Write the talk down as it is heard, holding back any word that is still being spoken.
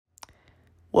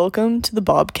Welcome to the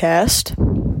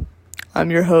Bobcast.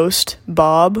 I'm your host,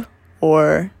 Bob,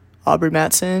 or Aubrey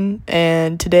Matson,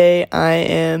 and today I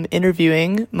am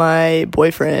interviewing my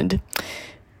boyfriend,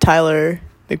 Tyler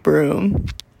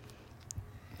Mcbroom.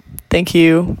 Thank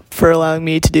you for allowing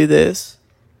me to do this.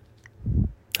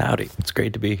 Howdy, it's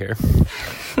great to be here.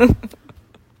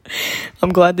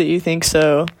 I'm glad that you think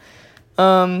so.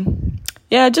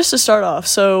 Just to start off,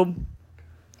 so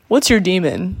what's your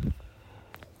demon?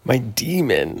 My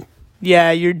demon? Yeah,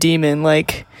 your demon,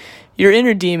 like your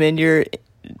inner demon, your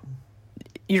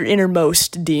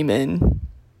innermost demon.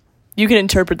 You can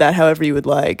interpret that however you would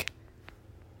like.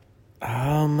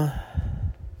 I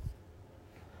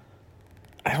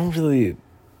don't really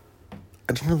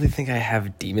think I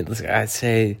have demons. I'd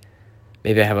say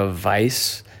maybe I have a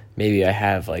vice. Maybe I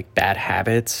have like bad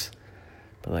habits.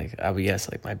 But I would guess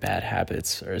my bad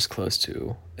habits are as close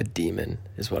to a demon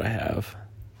is what I have.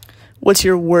 What's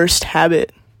your worst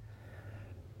habit?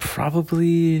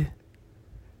 Probably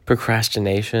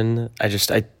procrastination.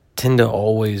 I tend to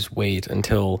always wait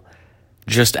until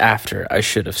just after I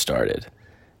should have started.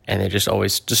 And it just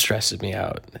always stresses me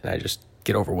out. And I just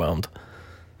get overwhelmed.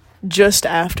 Just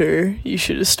after you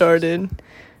should have started.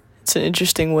 It's an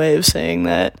interesting way of saying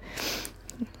that.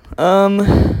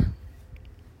 Why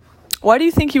do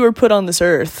you think you were put on this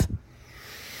earth?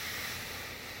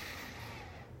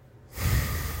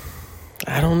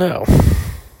 I don't know.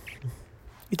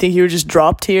 You think you were just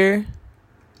dropped here?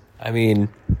 I mean,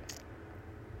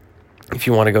 if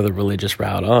you want to go the religious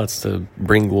route, it's to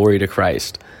bring glory to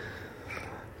Christ.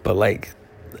 But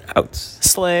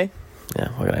Slay. Yeah,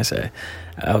 what can I say?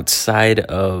 Outside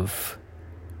of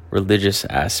religious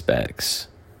aspects,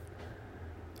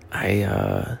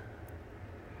 I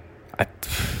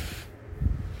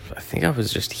think I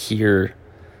was just here.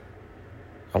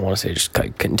 I want to say just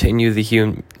continue the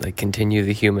human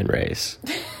race.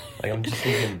 I'm just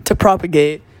thinking To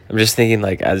propagate. I'm just thinking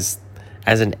as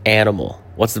an animal.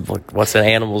 What's an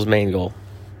animal's main goal?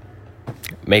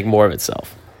 Make more of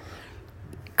itself.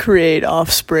 Create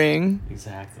offspring.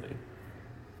 Exactly.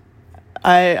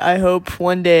 I hope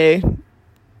one day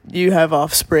you have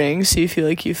offspring so you feel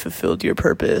like you fulfilled your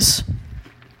purpose.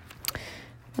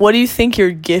 What do you think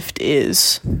your gift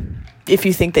is, if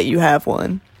you think that you have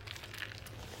one?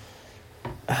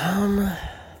 A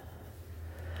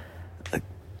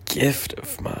gift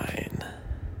of mine.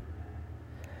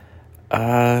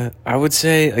 I would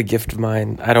say a gift of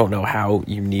mine. I don't know how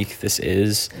unique this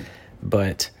is,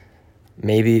 but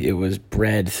maybe it was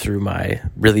bred through my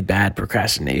really bad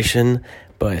procrastination.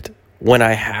 But when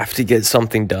I have to get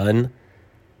something done,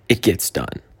 it gets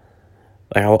done.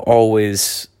 I'll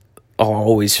always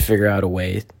figure out a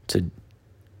way to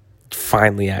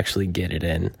finally actually get it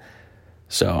in.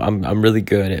 So I'm really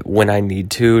good at when I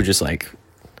need to, just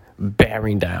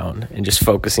bearing down and just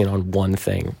focusing on one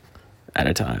thing at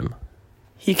a time.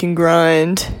 He can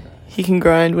grind. He can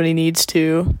grind when he needs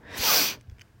to.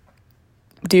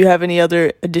 Do you have any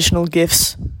other additional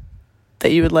gifts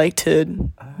that you would like to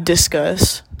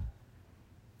discuss?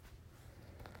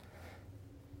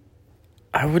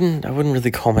 I wouldn't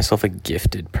really call myself a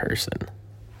gifted person.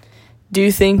 Do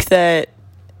you think that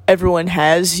everyone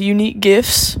has unique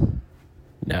gifts?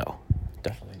 No,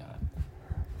 definitely not.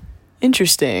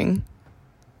 Interesting.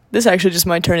 This actually just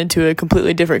might turn into a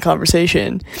completely different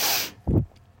conversation.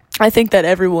 I think that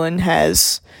everyone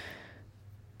has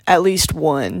at least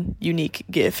one unique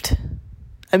gift.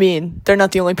 I mean, they're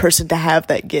not the only person to have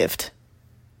that gift,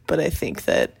 but I think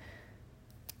that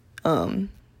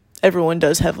everyone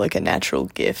does have a natural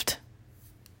gift.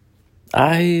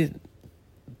 I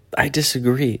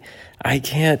disagree.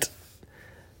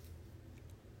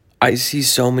 I see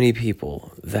so many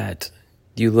people that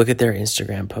you look at their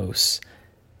Instagram posts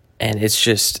and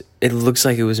it looks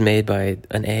like it was made by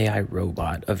an AI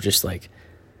robot of just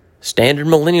standard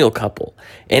millennial couple.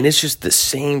 And it's just the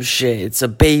same shit. It's a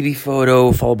baby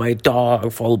photo followed by a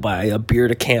dog, followed by a beer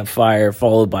at a campfire,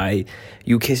 followed by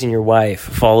you kissing your wife,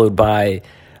 followed by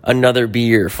another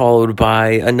beer, followed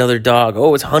by another dog.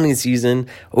 Oh, it's hunting season.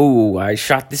 Oh, I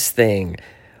shot this thing.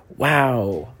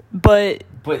 Wow. But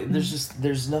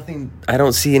there's nothing, I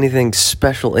don't see anything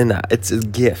special in that. It's a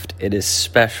gift. It is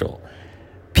special.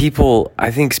 People, I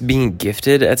think being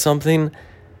gifted at something,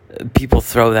 people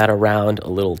throw that around a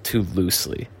little too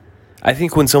loosely. I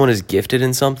think when someone is gifted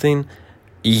in something,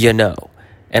 and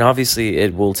obviously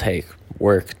it will take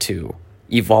work to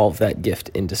evolve that gift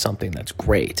into something that's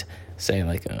great, say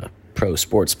a pro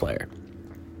sports player.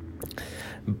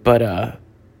 But I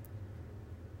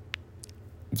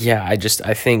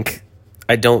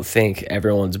don't think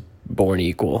everyone's born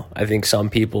equal. I think some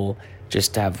people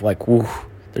just have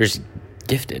there's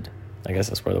gifted. I guess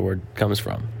that's where the word comes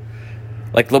from.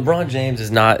 Like, LeBron James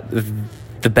is not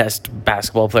the best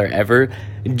basketball player ever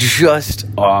just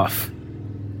off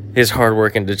his hard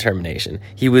work and determination.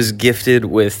 He was gifted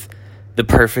with the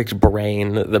perfect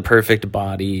brain, the perfect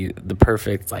body, the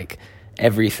perfect, like,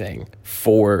 everything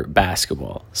for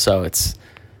basketball. So it's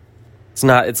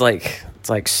like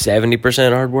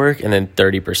 70% hard work and then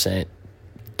 30%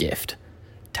 gift,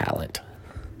 talent.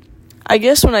 I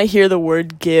guess when I hear the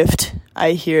word gift,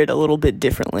 I hear it a little bit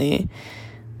differently.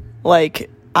 Like,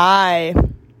 I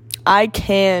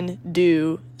can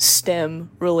do STEM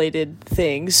related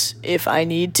things if I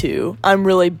need to. I'm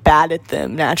really bad at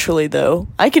them naturally, though.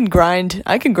 I can grind.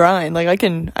 Like, I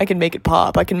can make it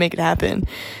pop. I can make it happen.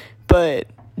 But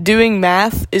doing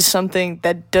math is something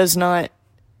that is not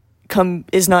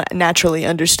naturally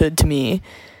understood to me.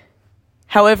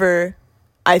 However,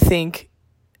 I think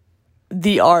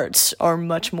the arts are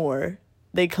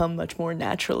they come much more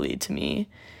naturally to me.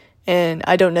 And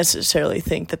I don't necessarily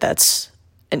think that that's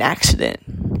an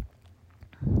accident.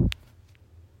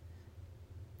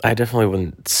 I definitely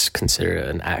wouldn't consider it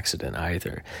an accident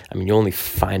either. I mean, you only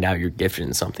find out you're gifted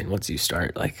in something once you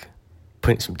start, like,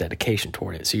 putting some dedication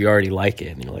toward it. So you already like it,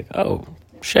 and you're like, oh,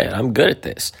 shit, I'm good at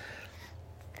this.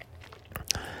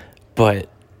 But,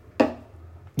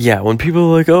 yeah, when people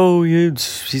are like, oh, yeah,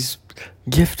 he's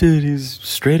gifted, he's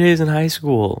straight A's in high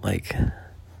school, like,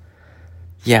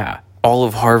 yeah, all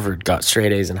of Harvard got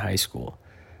straight A's in high school.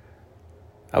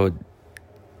 I don't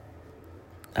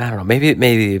know,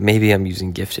 maybe I'm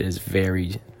using gifted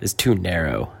as too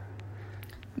narrow.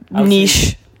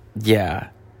 Niche. Yeah.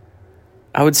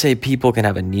 I would say people can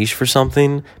have a niche for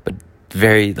something, but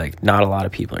not a lot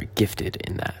of people are gifted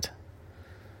in that.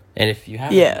 And if you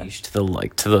have a niche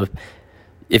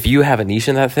if you have a niche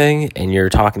in that thing and you're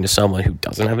talking to someone who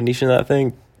doesn't have a niche in that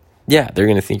thing, yeah, they're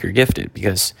going to think you're gifted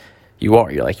because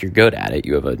you're good at it.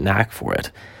 You have a knack for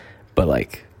it. But,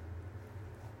 like,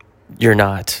 you don't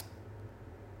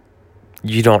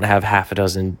have half a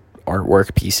dozen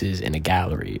artwork pieces in a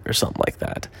gallery or something like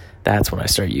that. That's when I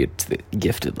start you to the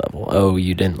gifted level. Oh,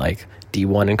 you didn't, like,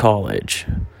 D1 in college.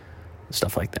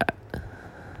 Stuff like that.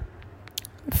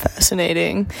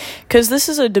 Fascinating. Because this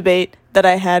is a debate that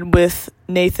I had with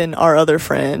Nathan, our other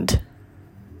friend,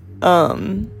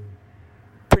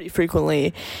 pretty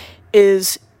frequently,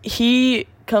 is he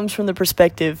comes from the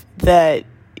perspective that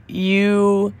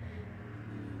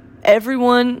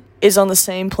everyone is on the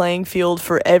same playing field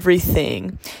for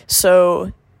everything.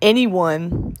 So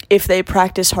anyone, if they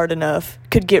practice hard enough,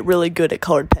 could get really good at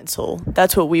colored pencil.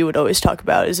 That's what we would always talk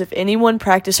about, is if anyone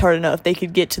practiced hard enough, they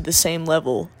could get to the same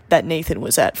level that Nathan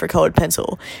was at for colored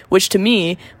pencil, which to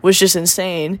me was just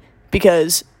insane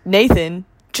because Nathan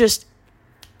just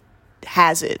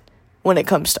has it when it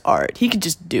comes to art. He could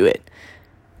just do it,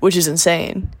 which is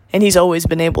insane. And he's always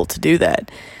been able to do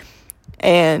that.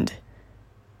 And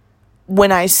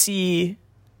when I think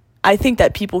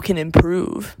that people can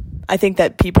improve. I think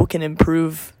that people can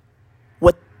improve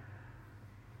what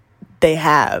they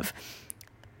have.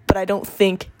 But I don't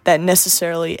think that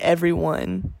necessarily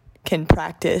everyone can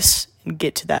practice and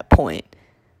get to that point.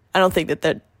 I don't think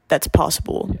that's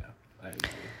possible. Yeah, I agree.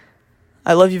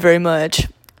 I love you very much,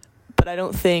 but I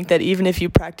don't think that even if you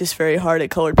practice very hard at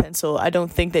colored pencil, I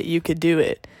don't think that you could do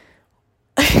it.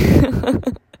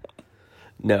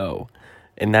 No.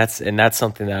 And that's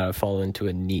something that I fall into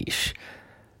a niche.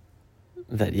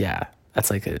 That's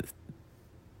like a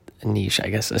niche, I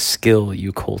guess, a skill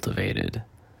you cultivated.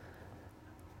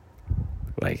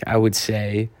 Like, I would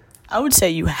say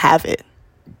you have it.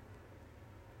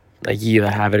 Like, you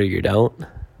either have it or you don't.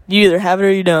 You either have it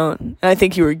or you don't. And I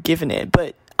think you were given it.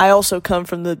 But I also come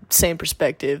from the same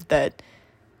perspective that,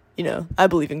 I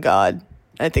believe in God.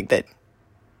 I think that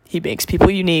he makes people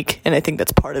unique, and I think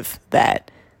that's part of that.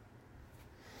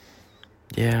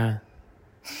 Yeah.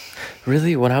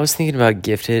 Really, when I was thinking about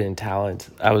gifted and talent,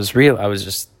 I was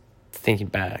just thinking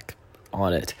back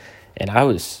on it, and I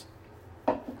was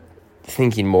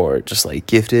thinking more just like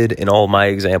gifted, and all my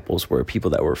examples were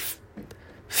people that were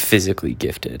physically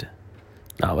gifted,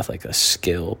 not with like a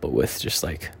skill, but with just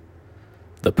like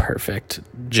the perfect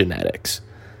genetics.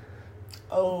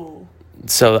 Oh.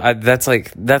 So that's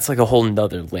like a whole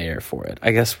nother layer for it.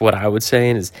 I guess what I would say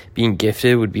is being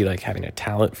gifted would be like having a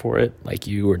talent for it, like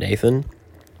you or Nathan.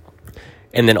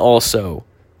 And then also,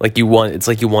 like you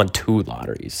won two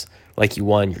lotteries. Like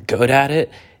you're good at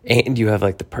it, and you have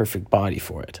like the perfect body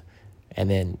for it. And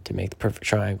then to make the perfect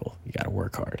triangle, you got to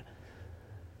work hard.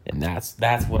 And that's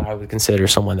what I would consider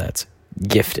someone that's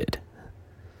gifted.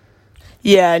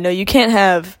 Yeah, no, you can't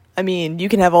have. You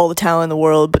can have all the talent in the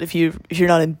world, but if you're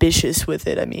not ambitious with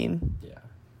it, yeah,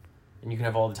 And you can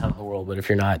have all the talent in the world, but if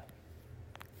you're not,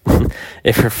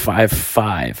 if you're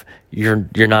 5'5",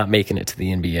 you're not making it to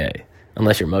the NBA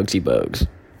unless you're Muggsy Bogues.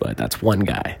 But that's one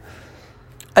guy.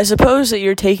 I suppose that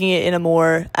you're taking it in a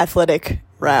more athletic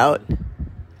route.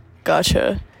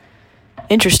 Gotcha.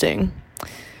 Interesting.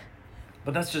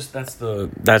 But that's just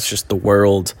the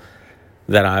world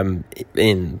that I'm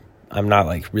in. I'm not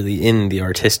like really in the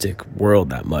artistic world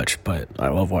that much, but I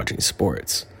love watching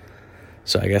sports.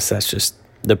 So I guess that's just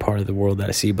the part of the world that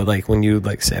I see. But like when you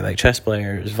like say like chess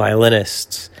players,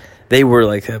 violinists, they were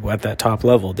like at that top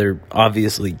level. They're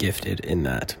obviously gifted in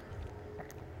that.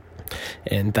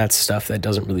 And that's stuff that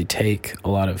doesn't really take a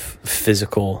lot of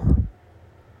physical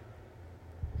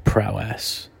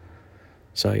prowess.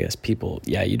 So I guess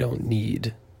you don't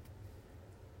need...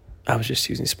 I was just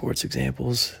using sports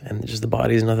examples, and just the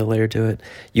body is another layer to it.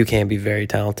 You can be very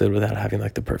talented without having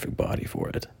like the perfect body for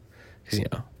it. Because,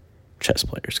 chess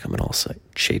players come in all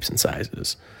shapes and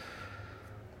sizes.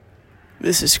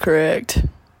 This is correct.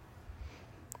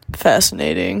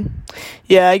 Fascinating.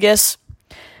 Yeah, I guess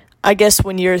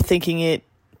when you're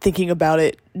thinking about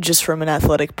it just from an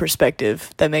athletic perspective,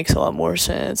 that makes a lot more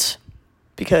sense.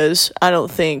 Because I don't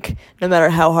think, no matter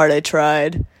how hard I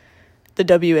tried, the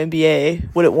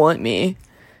WNBA wouldn't want me,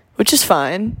 which is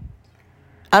fine.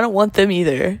 I don't want them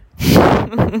either.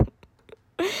 You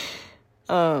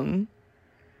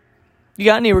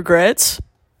got any regrets?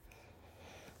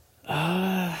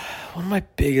 One of my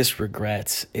biggest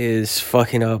regrets is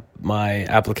fucking up my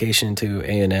application to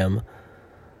A&M.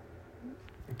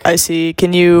 I see.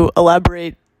 Can you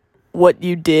elaborate what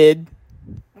you did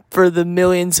for the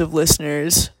millions of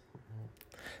listeners?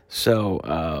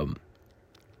 So,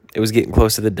 it was getting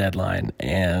close to the deadline,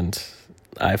 and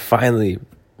I finally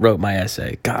wrote my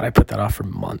essay. God, I put that off for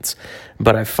months.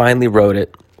 But I finally wrote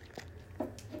it,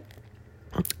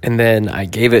 and then I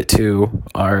gave it to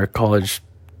our college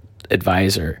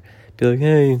advisor. Be like,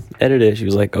 hey, edit it. She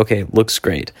was like, okay, looks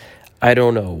great. I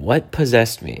don't know what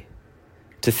possessed me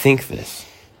to think this,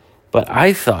 but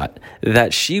I thought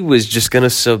that she was just going to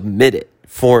submit it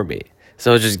for me.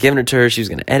 So I was just giving it to her. She was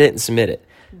going to edit and submit it.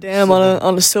 Damn,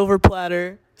 on a silver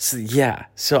platter. So, yeah.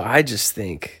 So I just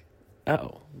think,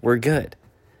 oh, we're good.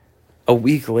 A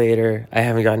week later, I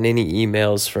haven't gotten any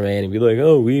emails from Annie. Be like,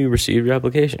 oh, we received your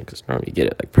application. Because normally you get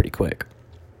it like pretty quick.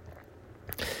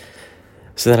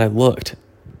 So then I looked.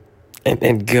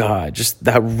 And God, just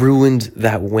that ruined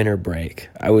that winter break.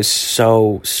 I was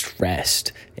so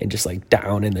stressed and just like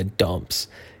down in the dumps.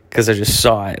 Because I just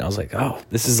saw it and I was like, oh,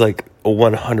 this is like a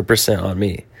 100% on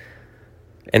me.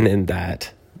 And then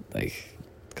that, like,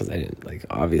 because I didn't, like,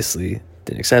 obviously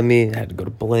didn't accept me. I had to go to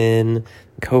Blinn.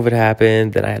 COVID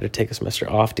happened. Then I had to take a semester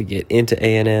off to get into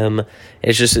A&M.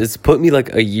 It's put me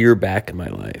like a year back in my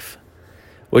life,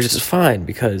 which is fine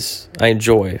because I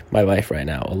enjoy my life right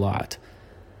now a lot.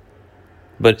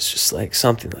 But it's just like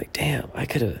something like, damn, I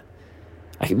could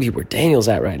be where Daniel's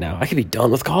at right now. I could be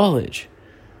done with college.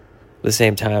 At the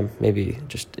same time, maybe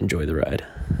just enjoy the ride.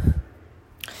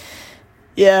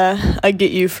 Yeah, I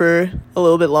get you for a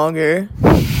little bit longer.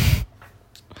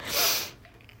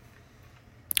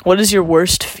 What is your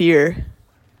worst fear?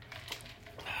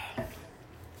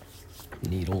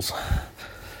 Needles.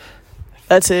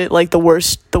 That's it? Like the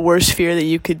worst fear that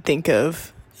you could think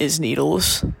of is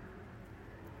needles?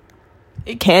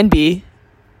 It can be,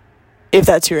 if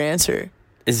that's your answer.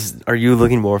 Are you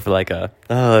looking more for like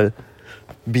a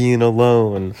being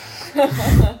alone?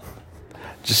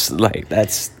 Just like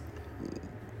that's...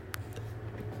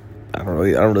 I don't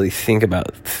really think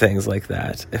about things like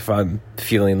that. If I'm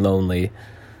feeling lonely,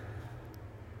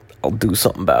 I'll do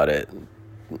something about it.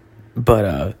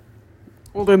 But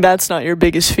well, then that's not your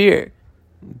biggest fear.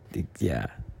 Yeah,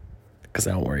 because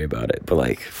I don't worry about it. But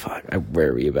like, fuck, I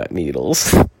worry about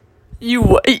needles.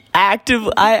 I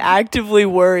actively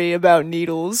worry about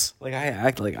needles. Like I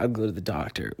act like I'll go to the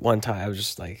doctor. One time I was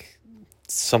just like,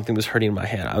 something was hurting my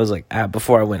hand. I was like,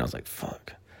 before I went, I was like,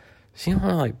 fuck. So you want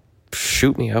to like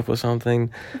shoot me up with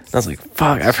something? And I was like,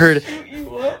 fuck, I've heard.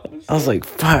 I was like,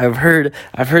 fuck, I've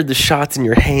heard the shots in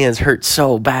your hands hurt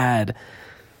so bad.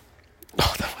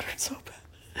 Oh, that would hurt so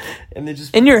bad. And then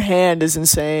just in your hand is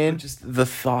insane. Just the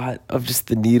thought of just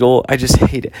the needle, I just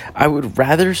hate it. I would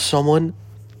rather someone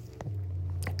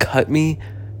cut me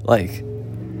like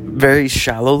very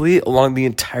shallowly along the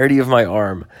entirety of my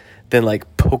arm than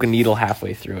like poke a needle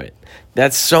halfway through it.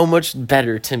 That's so much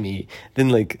better to me than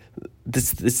like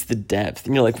it's the depth.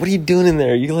 And you're like, what are you doing in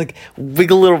there? You like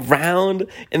wiggle it around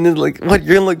and then like what,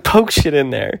 you're gonna like poke shit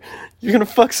in there. You're gonna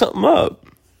fuck something up.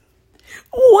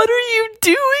 What are you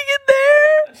doing in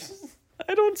there?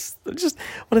 I don't just,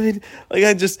 what I mean,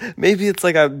 like, maybe it's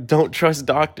like I don't trust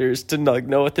doctors to like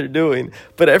know what they're doing.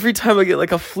 But every time I get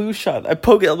like a flu shot, I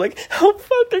poke it, I'm like, oh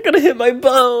fuck, they're gonna hit my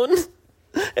bone.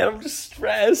 And I'm just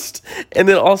stressed. And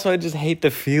then also I just hate the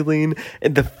feeling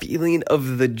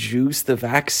of the juice, the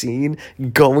vaccine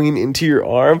going into your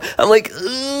arm. I'm like,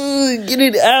 ugh, get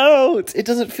it out. It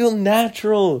doesn't feel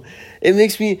natural. It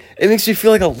makes me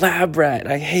feel like a lab rat.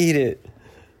 I hate it.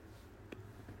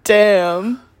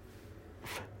 Damn.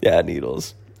 Yeah,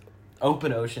 needles.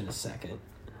 Open ocean is second.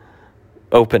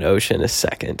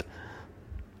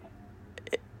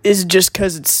 Is it just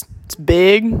because it's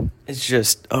big? It's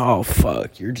just, oh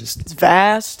fuck, It's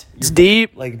vast. It's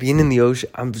deep. Like being in the ocean,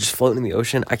 I'm just floating in the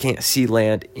ocean. I can't see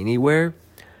land anywhere.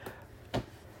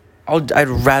 I'd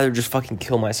rather just fucking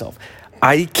kill myself.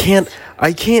 I can't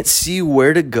see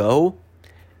where to go,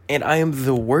 and I am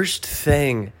the worst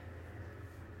thing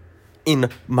in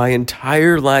my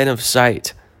entire line of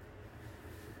sight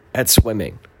at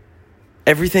swimming.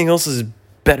 Everything else is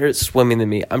better at swimming than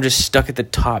me. I'm just stuck at the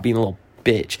top being a little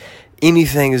bitch.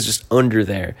 Anything is just under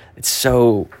there. It's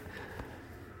so...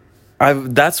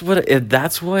 That's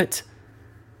what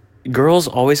girls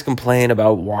always complain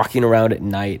about, walking around at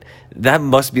night. That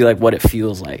must be like what it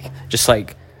feels like. Just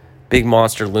like big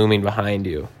monster looming behind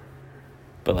you.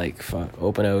 But like, fuck,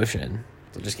 open ocean.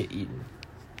 They'll just get eaten.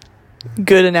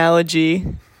 Good analogy.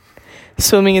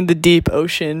 Swimming in the deep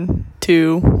ocean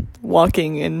to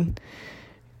walking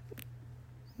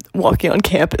on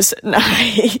campus at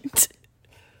night.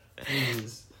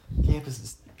 Jeez.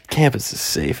 Campus is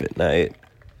safe at night.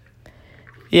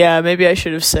 Yeah, maybe I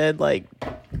should have said like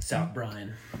South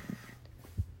Bryan.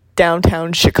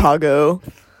 Downtown Chicago.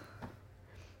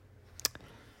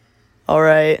 All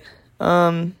right.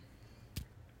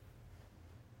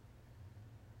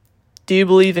 Do you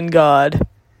believe in God?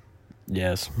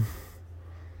 Yes.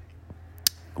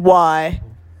 Why?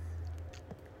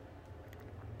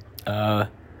 Well,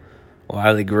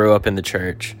 I like grew up in the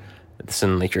church.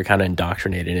 And like you're kind of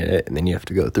indoctrinated in it, and then you have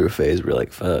to go through a phase where you're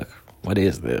like, fuck, what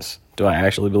is this? Do I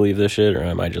actually believe this shit, or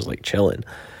am I just like chilling?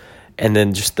 And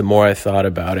then just the more I thought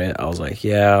about it, I was like,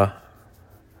 yeah,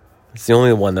 it's the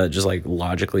only one that just like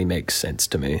logically makes sense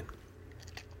to me.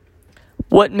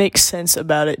 What makes sense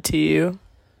about it to you?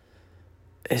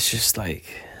 It's just like,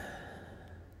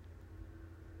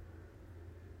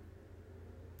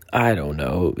 I don't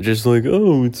know, just like,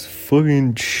 oh, it's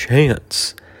fucking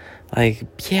chance.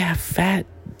 Like, fat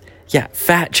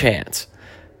chance.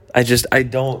 I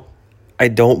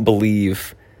don't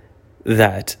believe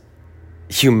that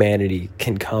humanity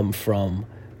can come from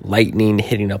lightning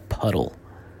hitting a puddle,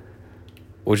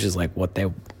 which is like what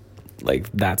they, like,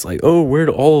 that's like, oh, where'd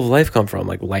all of life come from?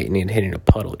 Like lightning hitting a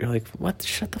puddle. You're like, what?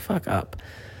 Shut the fuck up.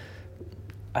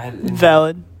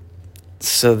 Valid.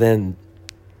 So then,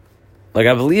 like,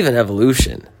 I believe in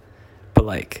evolution, but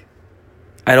like,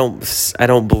 I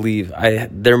don't believe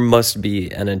there must be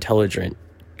an intelligent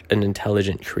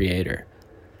creator.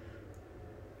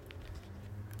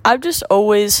 I've just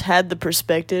always had the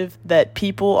perspective that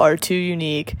people are too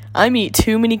unique. I meet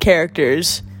too many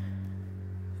characters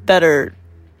that are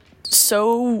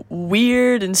so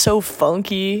weird and so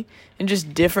funky and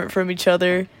just different from each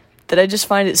other that I just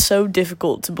find it so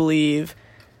difficult to believe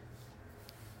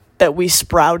that we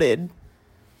sprouted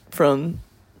from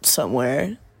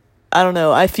somewhere. I don't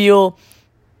know. I feel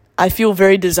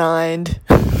very designed,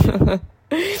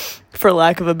 for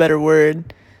lack of a better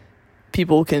word.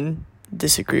 People can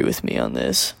disagree with me on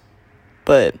this,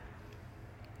 but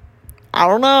I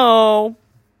don't know.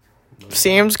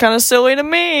 Seems kind of silly to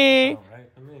me.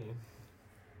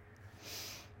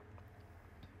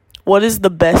 What is the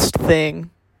best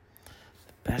thing?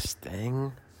 The best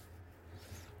thing?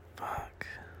 Fuck.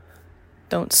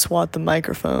 Don't swat the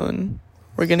microphone.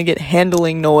 We're gonna get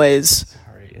handling noise.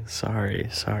 Sorry.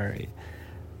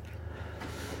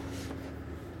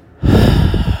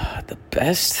 The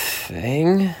best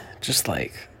thing? Just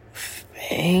like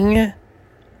thing?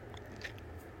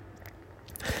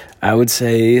 I would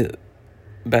say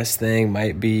best thing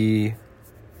might be,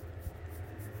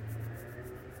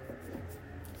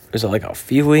 is it like a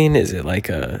feeling? Is it like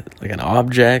an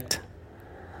object?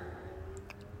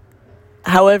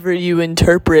 However you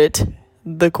interpret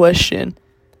the question.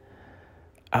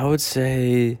 I would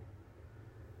say,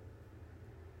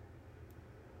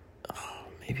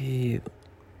 maybe,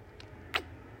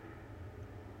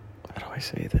 how do I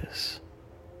say this?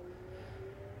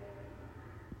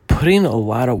 Putting a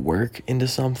lot of work into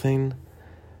something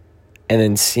and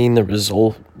then seeing the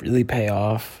result really pay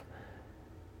off,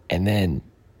 and then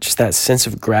just that sense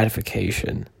of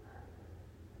gratification,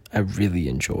 I really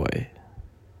enjoy.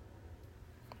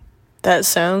 That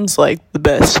sounds like the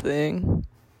best thing.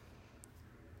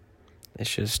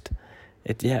 It's just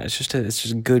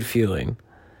a good feeling.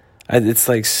 It's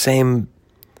like same.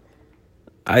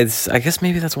 I guess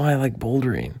maybe that's why I like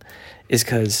bouldering, is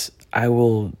because I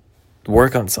will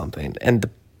work on something, and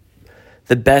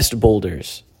the best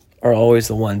boulders are always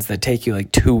the ones that take you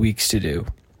like 2 weeks to do,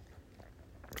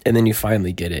 and then you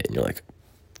finally get it, and you're like,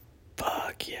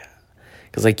 fuck yeah,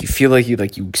 because like you feel like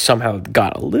you somehow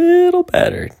got a little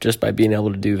better just by being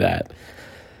able to do that.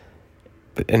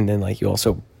 And then like you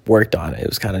also worked on it. It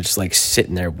was kind of just like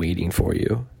sitting there waiting for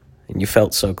you, and you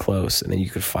felt so close, and then you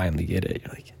could finally get it.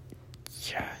 You're like,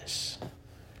 yes.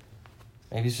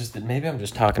 Maybe I'm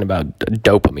just talking about a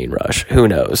dopamine rush. Who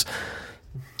knows?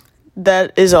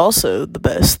 That is also the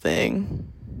best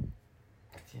thing.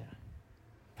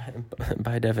 Yeah.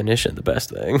 By definition, the best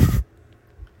thing.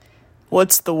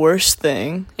 What's the worst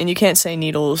thing? And you can't say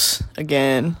needles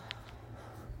again.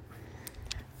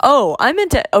 Oh, I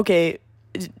meant to... Okay.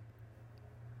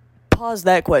 Pause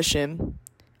that question.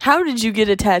 How did you get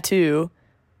a tattoo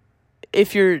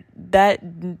if you're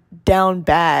that down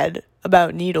bad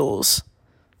about needles?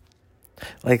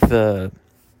 Like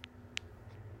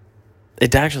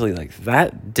it actually, like,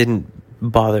 that didn't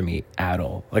bother me at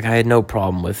all. Like, I had no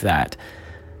problem with that.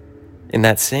 In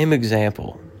that same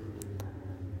example,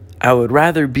 I would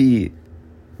rather be,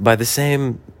 by the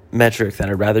same metric, that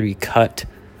I'd rather be cut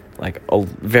like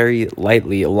very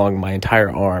lightly along my entire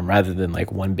arm rather than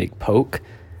like one big poke.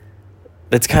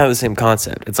 It's kind of the same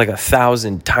concept. It's like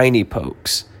 1,000 tiny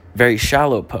pokes, very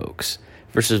shallow pokes,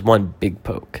 versus one big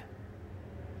poke.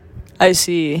 I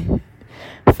see.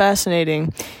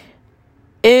 Fascinating.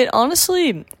 It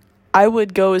honestly, I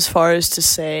would go as far as to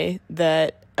say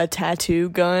that a tattoo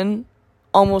gun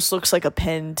almost looks like a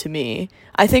pen to me.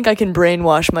 I think I can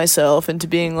brainwash myself into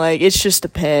being like, it's just a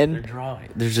pen.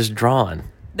 They're just drawn.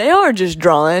 They are just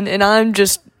drawn, and I'm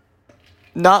just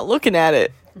not looking at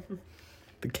it.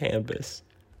 The canvas.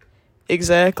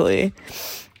 Exactly.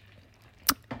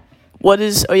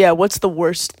 What's the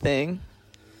worst thing?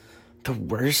 The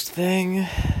worst thing?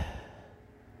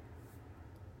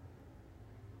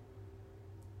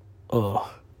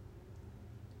 Oh.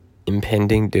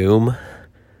 Impending doom.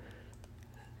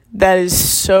 That is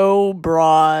so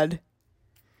broad.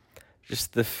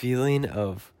 Just the feeling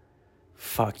of,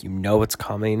 fuck, you know it's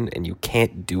coming and you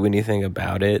can't do anything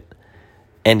about it,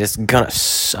 and it's gonna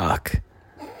suck.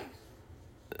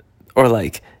 Or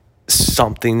like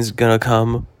something's gonna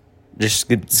come, just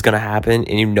it's gonna happen,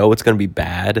 and you know it's gonna be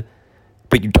bad,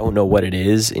 but you don't know what it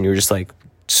is, and you're just like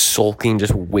sulking,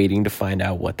 just waiting to find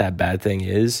out what that bad thing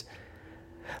is.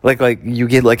 Like you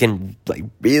get like in like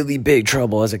really big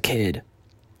trouble as a kid,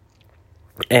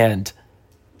 and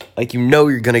like you know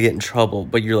you're gonna get in trouble,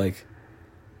 but you're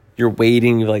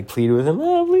waiting, you like plead with him,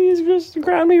 oh please just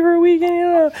ground me for a weekend, you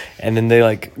know? And then they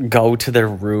like go to their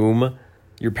room.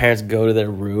 Your parents go to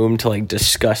their room to like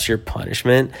discuss your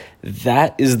punishment.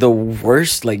 That is the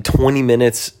worst like 20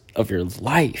 minutes of your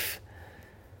life.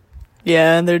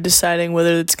 Yeah, and they're deciding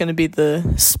whether it's going to be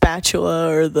the spatula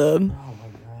or the... Oh my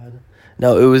God.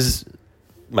 No,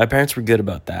 my parents were good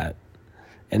about that.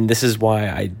 And this is why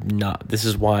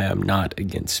I'm not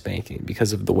against spanking,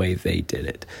 because of the way they did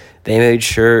it. They made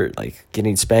sure like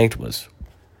getting spanked was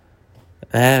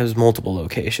multiple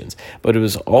locations, but it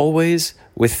was always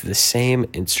with the same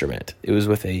instrument. It was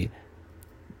with a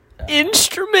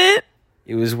instrument.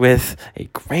 It was with a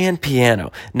grand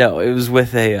piano. No, it was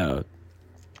with a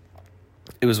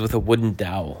wooden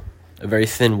dowel, a very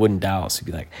thin wooden dowel. So it'd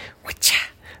be like, wha-cha.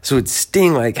 So it'd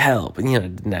sting like hell, but it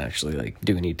didn't actually like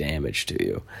do any damage to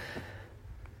you.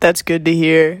 That's good to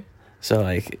hear. So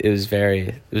like it was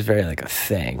very like a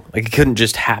thing. Like it couldn't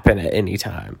just happen at any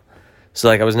time. So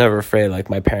like I was never afraid like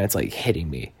my parents like hitting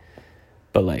me.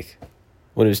 But like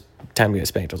when it was time to get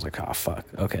spanked, I was like, oh fuck,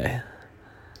 okay.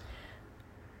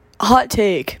 Hot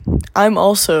take. I'm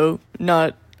also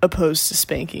not opposed to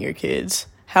spanking your kids.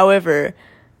 However,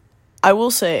 I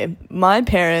will say my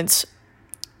parents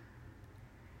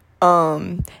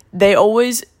they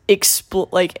always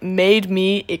made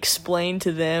me explain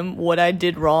to them what I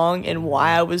did wrong and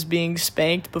why I was being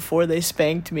spanked before they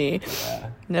spanked me. Yeah.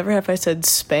 Never have I said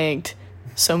spanked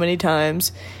so many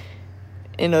times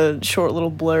in a short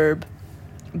little blurb.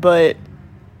 But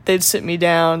they'd sit me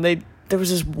down. There was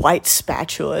this white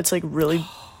spatula. It's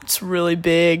really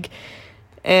big.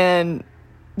 And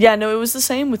yeah, no, it was the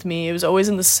same with me. It was always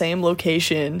in the same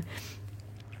location.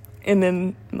 And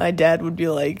then my dad would be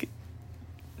like,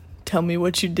 tell me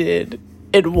what you did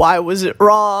and why was it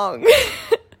wrong?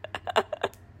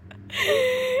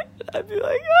 I'd be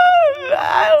like,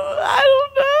 I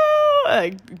don't know.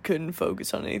 I couldn't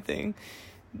focus on anything.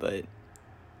 But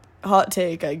hot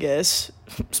take, I guess.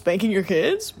 Spanking your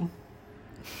kids?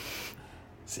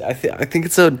 See, I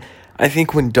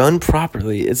think when done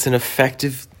properly, it's an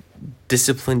effective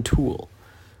discipline tool.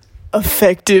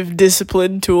 Effective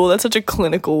discipline tool. That's such a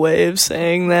clinical way of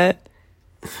saying that.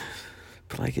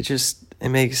 But like it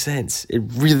makes sense. It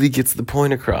really gets the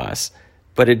point across,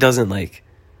 but it doesn't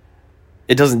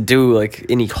do like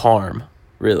any harm,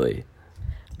 really.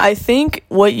 I think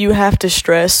what you have to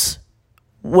stress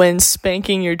when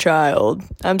spanking your child,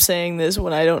 I'm saying this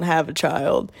when I don't have a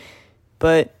child,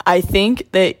 but I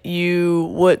think that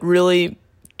what really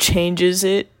changes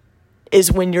it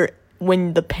is when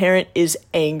the parent is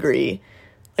angry.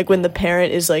 Like when the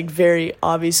parent is like very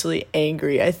obviously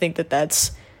angry. I think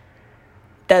that's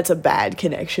a bad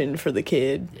connection for the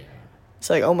kid. Yeah. It's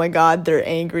like, oh my God, they're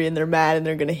angry and they're mad and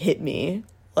they're gonna hit me.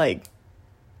 Like,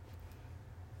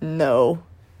 no.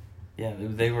 Yeah,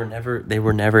 they were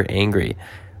never angry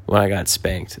when I got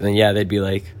spanked. And then yeah, they'd be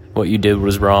like, what you did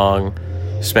was wrong.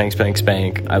 Spank, spank,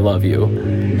 spank. I love you.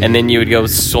 And then you would go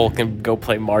sulk and go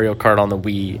play Mario Kart on the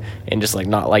Wii and just like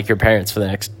not like your parents for the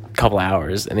next couple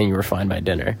hours, and then you were fine by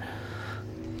dinner.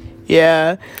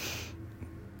 Yeah.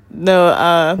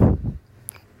 No,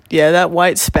 yeah, that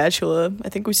white spatula, I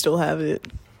think we still have it.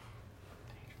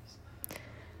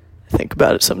 I think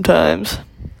about it sometimes.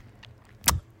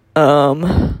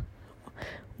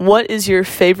 What is your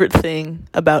favorite thing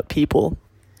about people?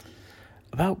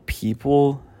 About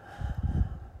people?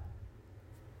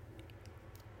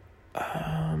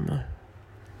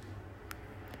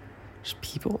 Just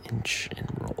people in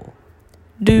general.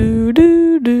 Do.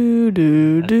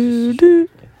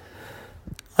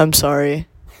 I'm sorry.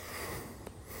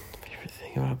 Favorite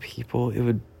thing about people, it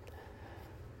would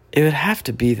have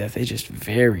to be that they just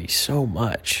vary so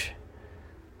much.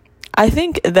 I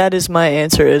think that is my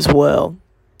answer as well.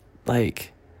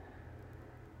 Like,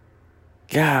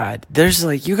 God, there's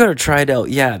like, you gotta try it out.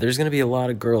 Yeah, there's gonna be a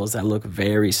lot of girls that look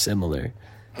very similar.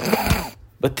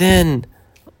 But then,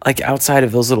 like, outside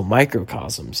of those little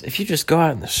microcosms, if you just go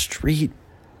out in the street,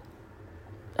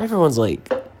 everyone's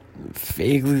like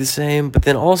vaguely the same. But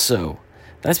then also,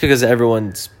 that's because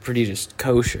everyone's pretty just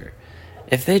kosher.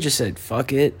 If they just said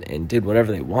fuck it and did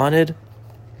whatever they wanted,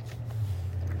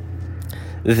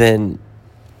 then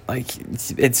like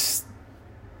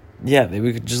they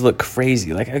would just look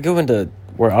crazy. Like, I go into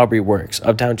where Aubrey works,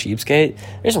 Uptown Cheapskate.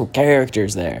 There's some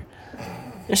characters there.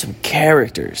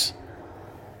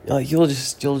 Like, you'll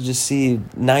just see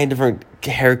 9 different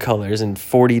hair colors and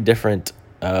 40 different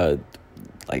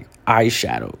like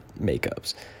eyeshadow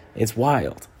makeups. It's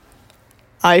wild.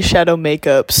 Eyeshadow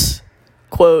makeups.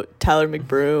 Quote Tyler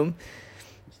Mcbroom.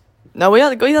 Now we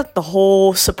got the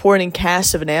whole supporting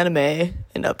cast of an anime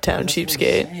in Uptown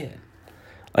Cheapskate.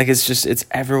 Like, it's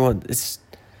everyone.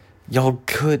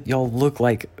 Y'all look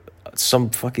like some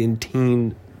fucking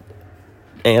teen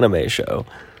anime show.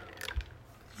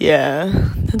 Yeah,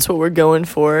 that's what we're going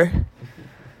for.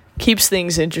 Keeps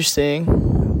things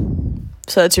interesting.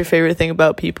 So that's your favorite thing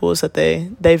about people, is that they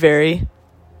vary?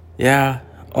 Yeah.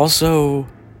 Also,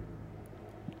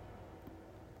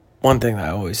 one thing that I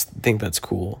always think that's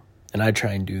cool, and I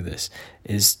try and do this,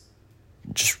 is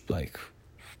just like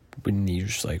when you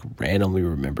just like randomly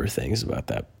remember things about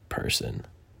that person.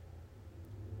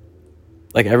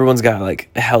 Like, everyone's got like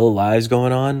hella lives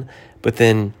going on, but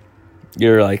then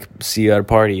you're like, see you at a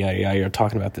party, you're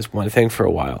talking about this one thing for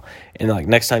a while, and like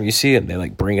next time you see them, they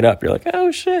like bring it up. You're like,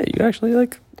 oh shit, you actually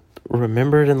like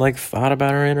remembered and like thought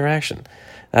about our interaction.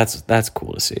 That's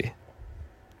cool to see.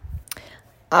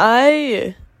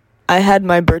 I had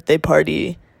my birthday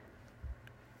party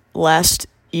last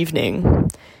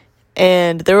evening,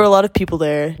 and there were a lot of people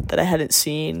there that I hadn't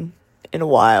seen in a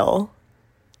while.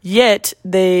 Yet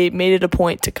they made it a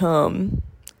point to come,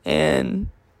 and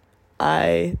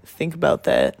I think about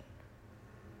that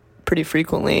pretty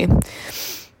frequently.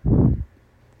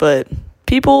 But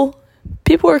people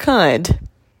are kind.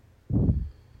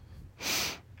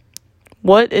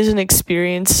 What is an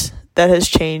experience that has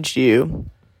changed you,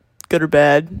 good or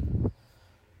bad?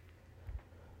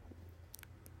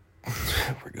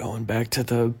 We're going back to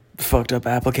the fucked up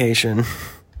application.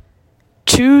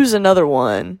 Choose another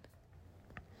one.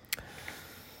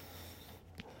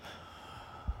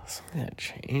 Something that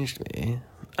changed me.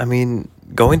 I mean,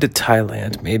 going to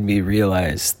Thailand made me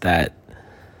realize that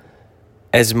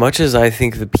as much as I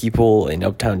think the people in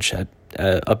Uptown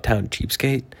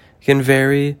Cheapskate can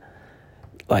vary,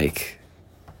 like,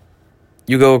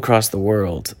 you go across the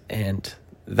world, and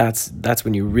that's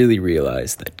when you really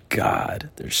realize that, God,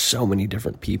 there's so many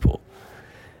different people.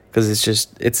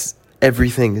 Because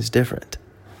everything is different.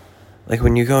 Like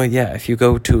when you go, if you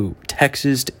go to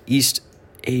Texas to East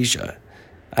Asia,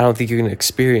 I don't think you're gonna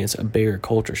experience a bigger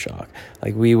culture shock.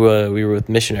 Like we were with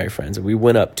missionary friends, and we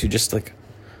went up to just like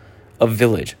a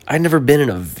village. I'd never been in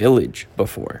a village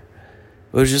before.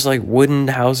 It was just like wooden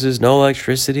houses, no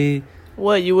electricity.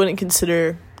 What, you wouldn't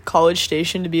consider College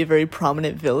Station to be a very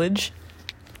prominent village?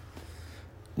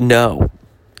 No.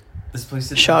 This place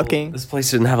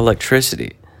didn't have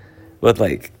electricity. But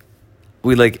like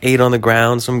we like ate on the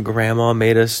ground. Some grandma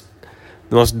made us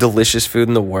the most delicious food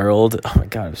in the world. Oh my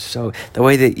God, it was so... The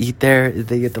way they eat there,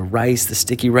 they get the rice, the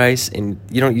sticky rice, and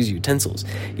you don't use utensils.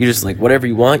 You just like, whatever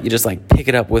you want, you just like pick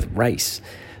it up with rice.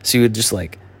 So you would just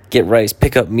like get rice,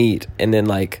 pick up meat, and then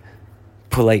like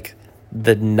put like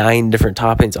the 9 different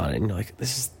toppings on it. And you're like,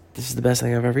 this is the best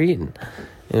thing I've ever eaten.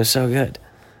 And it was so good.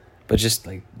 But just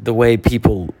like the way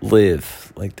people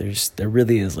live, like there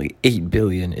really is like 8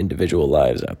 billion individual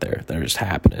lives out there that are just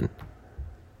happening.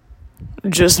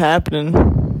 Just happening.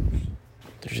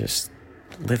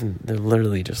 They're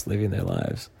literally just living their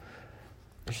lives.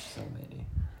 There's so many.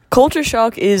 Culture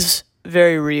shock is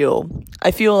very real.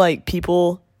 I feel like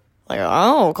people like,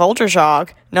 oh, culture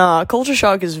shock. Nah, culture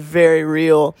shock is very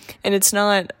real. And it's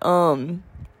not, I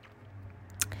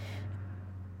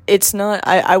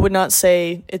would not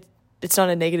say it's not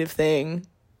a negative thing.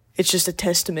 It's just a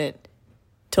testament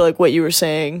to like what you were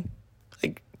saying.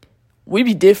 Like, we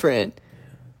be different.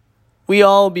 We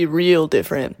all be real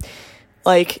different.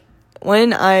 Like,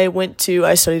 when I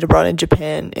studied abroad in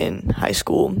Japan in high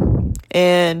school,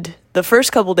 and the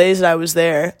first couple days that I was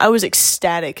there, I was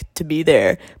ecstatic to be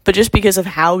there, but just because of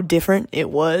how different it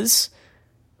was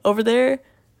over there,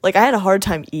 like, I had a hard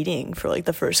time eating for, like,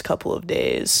 the first couple of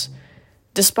days,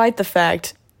 despite the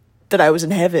fact that I was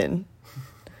in heaven,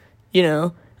 you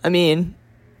know? I mean,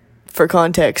 for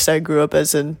context, I grew up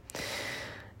as an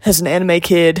anime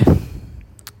kid,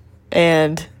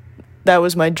 and that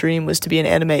was my dream, was to be an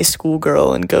anime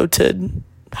schoolgirl and go to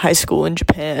high school in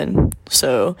Japan.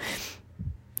 So,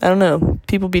 I don't know.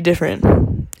 People be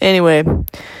different. Anyway, do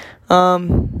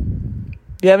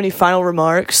you have any final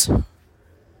remarks?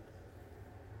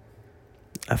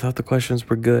 I thought the questions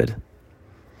were good.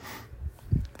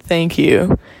 Thank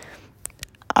you.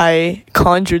 I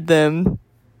conjured them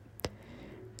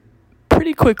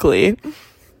pretty quickly.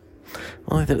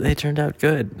 Well, they turned out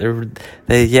good.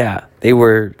 They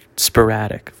were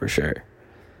sporadic for sure.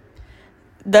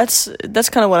 That's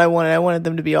kind of what I wanted. I wanted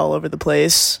them to be all over the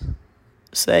place,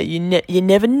 so that you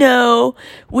never know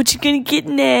what you're gonna get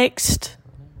next.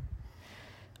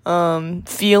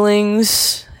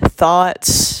 Feelings,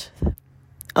 thoughts,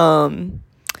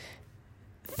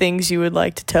 things you would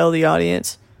like to tell the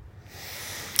audience.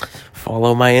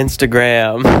 Follow my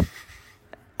Instagram.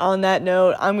 On that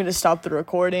note, I'm gonna stop the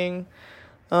recording.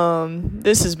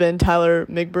 This has been Tyler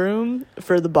Mcbroom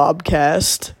for the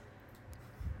Bobcast.